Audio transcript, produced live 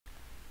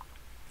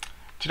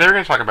Today we're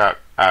going to talk about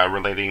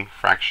relating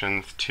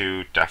fractions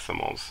to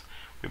decimals.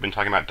 We've been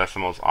talking about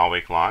decimals all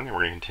week long, and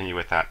we're going to continue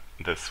with that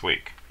this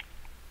week.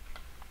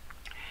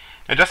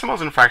 Now, decimals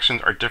and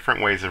fractions are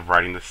different ways of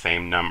writing the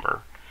same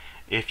number.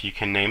 If you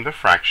can name the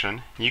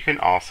fraction, you can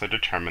also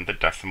determine the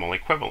decimal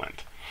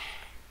equivalent.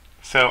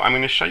 So I'm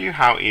going to show you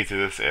how easy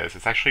this is.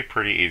 It's actually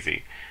pretty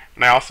easy.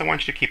 And I also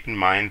want you to keep in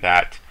mind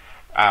that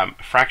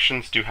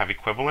fractions do have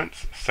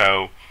equivalents.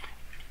 So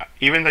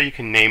even though you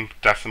can name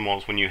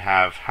decimals when you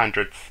have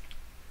hundredths,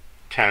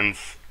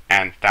 tens,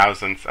 and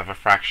thousandths of a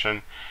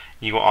fraction,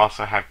 you will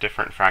also have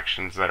different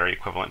fractions that are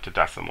equivalent to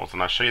decimals,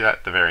 and I'll show you that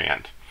at the very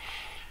end.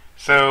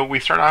 So we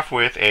start off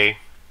with a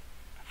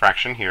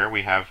fraction here.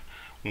 We have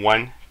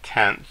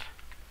 1/10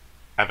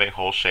 of a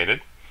whole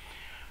shaded.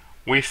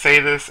 We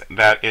say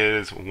that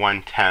is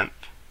 1/10.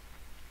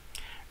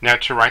 Now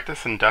to write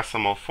this in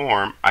decimal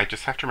form, I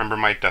just have to remember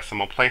my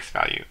decimal place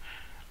value.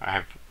 I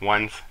have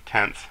ones,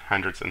 tenths,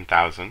 hundreds, and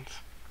thousands.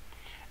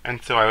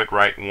 And so I would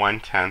write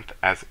 1/10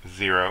 as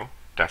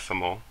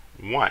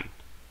 0.1.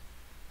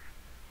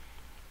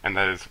 And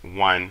that is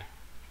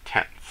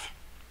 1/10.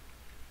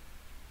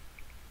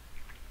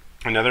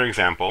 Another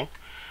example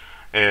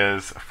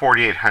is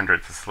 48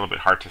 hundredths. It's a little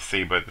bit hard to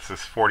see, but this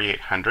is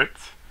 48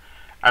 hundredths.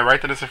 I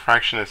write that as a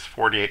fraction as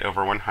 48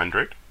 over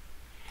 100.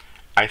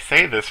 I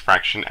say this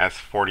fraction as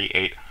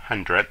 48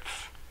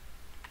 hundredths.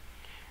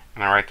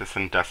 And I write this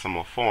in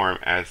decimal form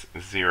as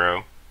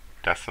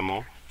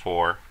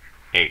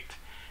 0.48.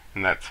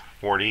 And that's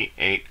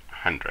 48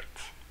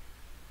 hundredths.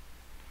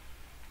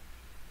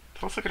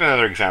 So let's look at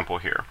another example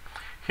here.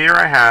 Here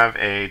I have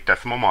a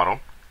decimal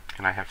model,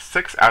 and I have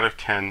 6 out of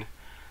 10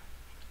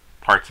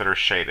 parts that are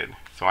shaded.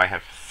 So I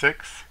have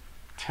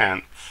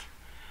 6/10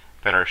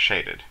 that are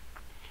shaded.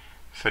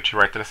 So to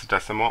write that as a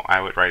decimal,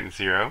 I would write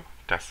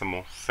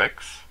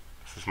 0.6.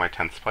 This is my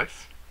tenths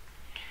place.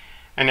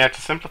 And now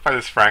to simplify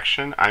this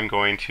fraction, I'm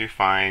going to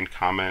find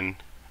common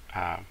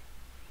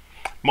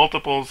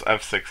multiples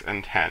of 6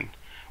 and 10.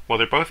 Well,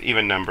 they're both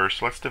even numbers,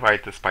 so let's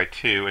divide this by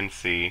 2 and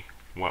see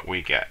what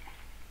we get.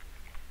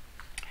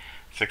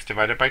 6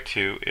 divided by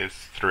 2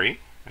 is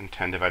 3, and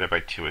 10 divided by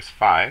 2 is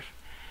 5.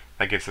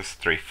 That gives us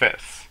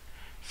 3/5.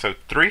 So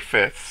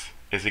 3/5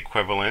 is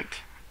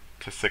equivalent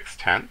to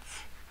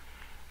 6/10,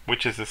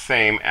 which is the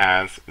same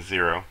as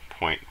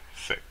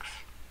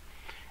 0.6.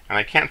 And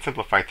I can't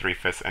simplify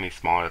 3/5 any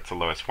smaller. That's the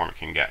lowest form it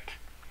can get.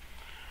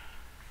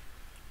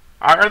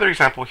 Our other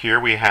example here,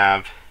 we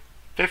have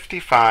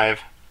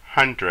 55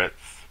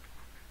 hundredths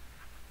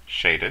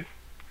shaded.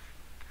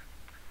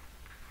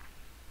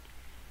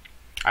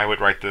 I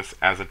would write this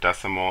as a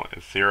decimal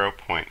as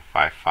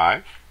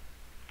 0.55.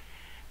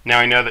 Now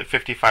I know that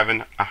 55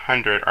 and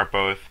 100 are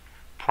both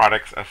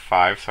products of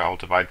 5, so I'll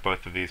divide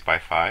both of these by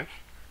 5.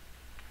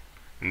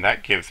 And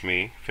that gives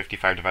me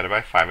 55 divided by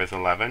 5 is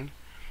 11.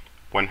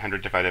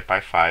 100 divided by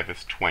 5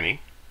 is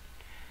 20.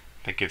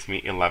 That gives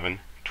me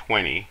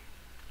 11/20,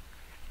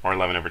 or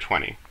 11 over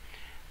 20.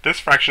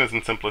 This fraction is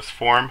in simplest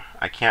form.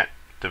 I can't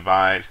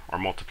divide or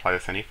multiply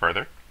this any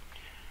further.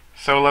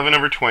 So 11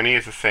 over 20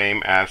 is the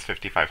same as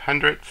 55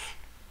 hundredths,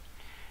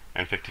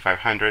 and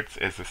 55 hundredths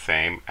is the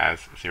same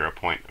as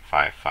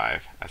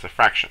 0.55 as a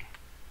fraction.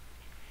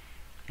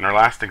 In our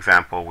last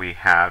example, we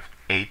have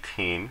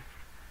 18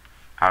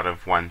 out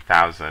of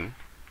 1,000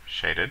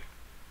 shaded,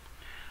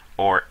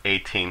 or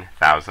 18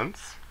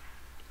 thousandths.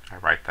 I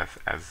write this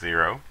as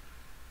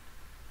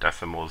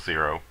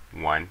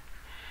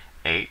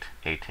 0.018,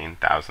 18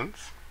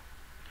 thousandths.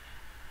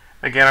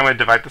 Again, I'm going to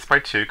divide this by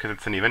 2 because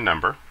it's an even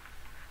number.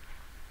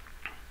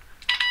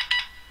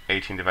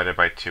 18 divided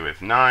by 2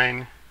 is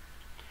 9.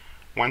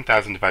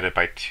 1,000 divided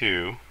by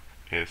 2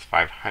 is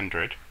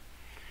 500.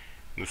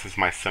 This is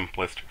my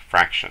simplest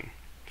fraction.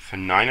 So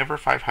 9 over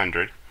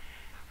 500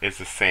 is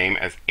the same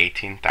as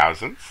 18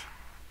 thousandths,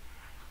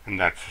 and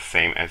that's the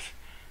same as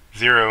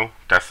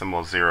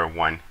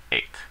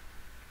 0.018.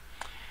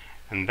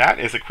 And that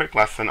is a quick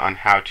lesson on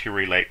how to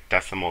relate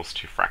decimals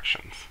to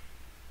fractions.